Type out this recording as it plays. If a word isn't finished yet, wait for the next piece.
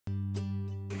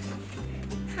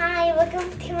Hi,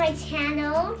 welcome to my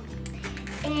channel.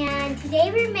 And today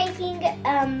we're making a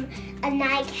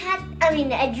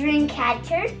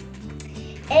Dreamcatcher.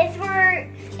 It's where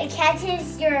it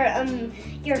catches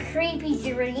your creepy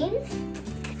dreams.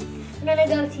 I'm gonna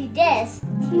go to this.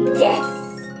 Voila.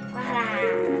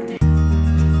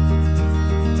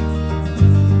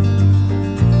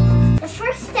 The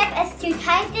first step is to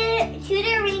tie it to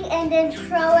the ring and then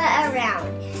throw it around.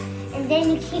 And then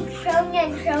you keep throwing it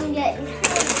and throwing it and throwing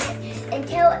it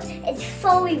until it's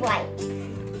fully white. Go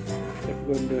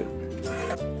and do it.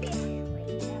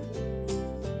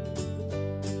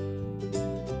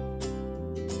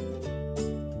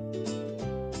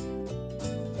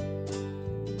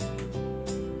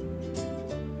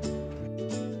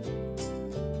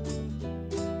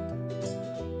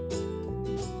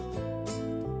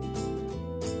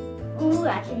 Ooh,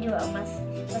 I can do it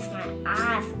with my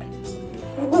eyes.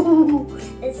 Ooh,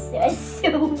 it's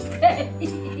so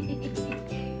pretty.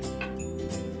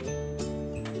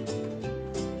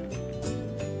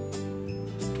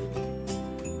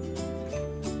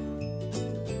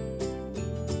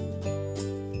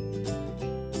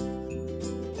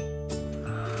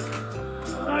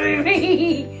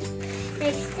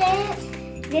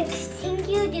 Next thing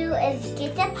you do is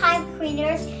get the pipe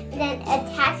cleaners and then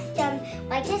attach them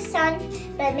like the sun,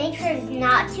 but make sure it's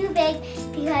not too big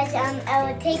because it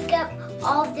will take up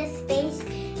all of this space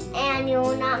and you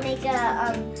will not make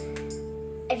a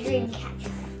dream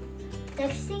catcher.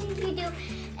 Next thing you do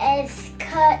is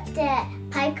cut the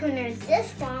pipe cleaners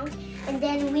this long and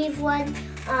then weave one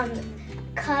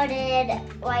cut it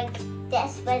like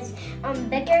this, but it's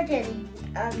bigger than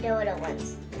the little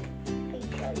ones. I'll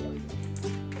show you.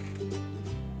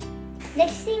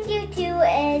 Next thing you do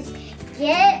is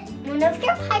get one of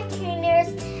your pipe cleaners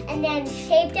and then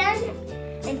shape them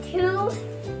into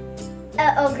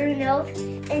an ogre nose,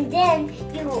 and then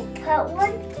you put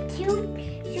one to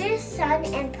the sun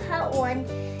and put one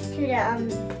to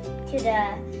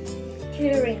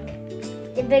the ring,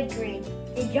 the big ring,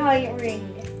 the giant ring.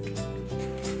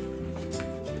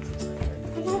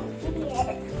 I don't see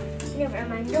it. Never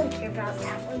mind, don't care about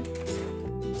that one.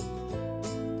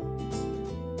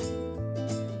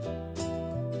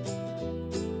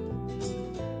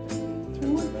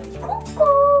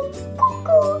 Cuckoo,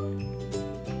 cuckoo.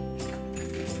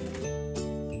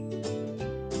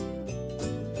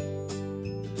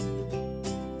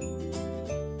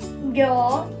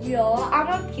 Yeah, I'm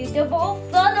a beautiful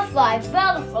butterfly.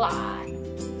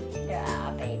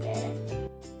 Yeah, baby.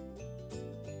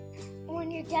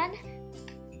 When you're done,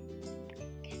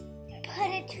 put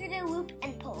it through the loop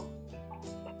and pull.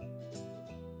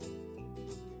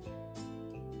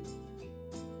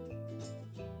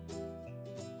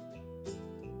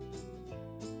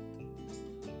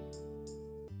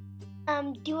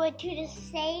 Do it to the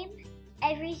same,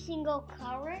 every single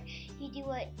color. You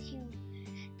do it to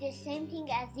the same thing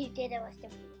as you did it with the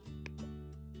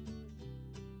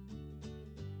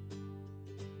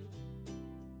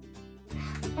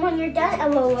blue. When you're done, it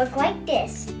will look like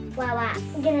this. Voila.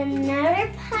 Get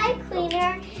another pipe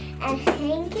cleaner and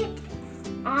hang it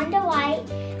on the white,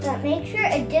 but make sure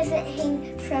it doesn't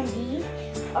hang from these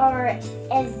or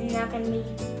it's not going to be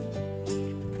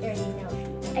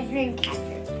a dream catcher.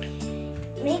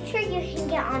 Make sure you hang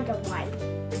it on the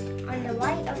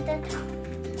white of the top,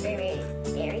 very,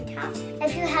 very top.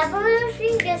 If you have a little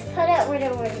string, just put it where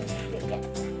the little string is.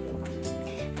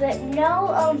 But no,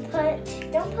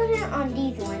 don't put it on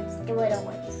these ones, the little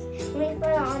ones. Only put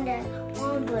it on the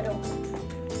little ones.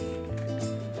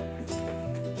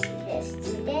 Just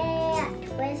do that,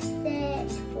 twist it,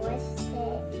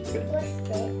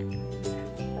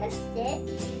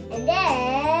 and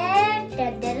then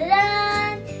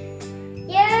da-da-da-da.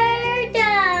 You're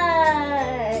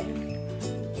done!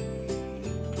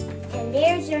 And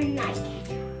there's your night.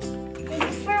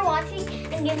 Thanks for watching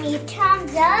and give me a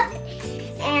thumbs up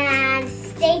and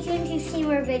stay tuned to see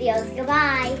more videos.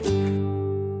 Goodbye!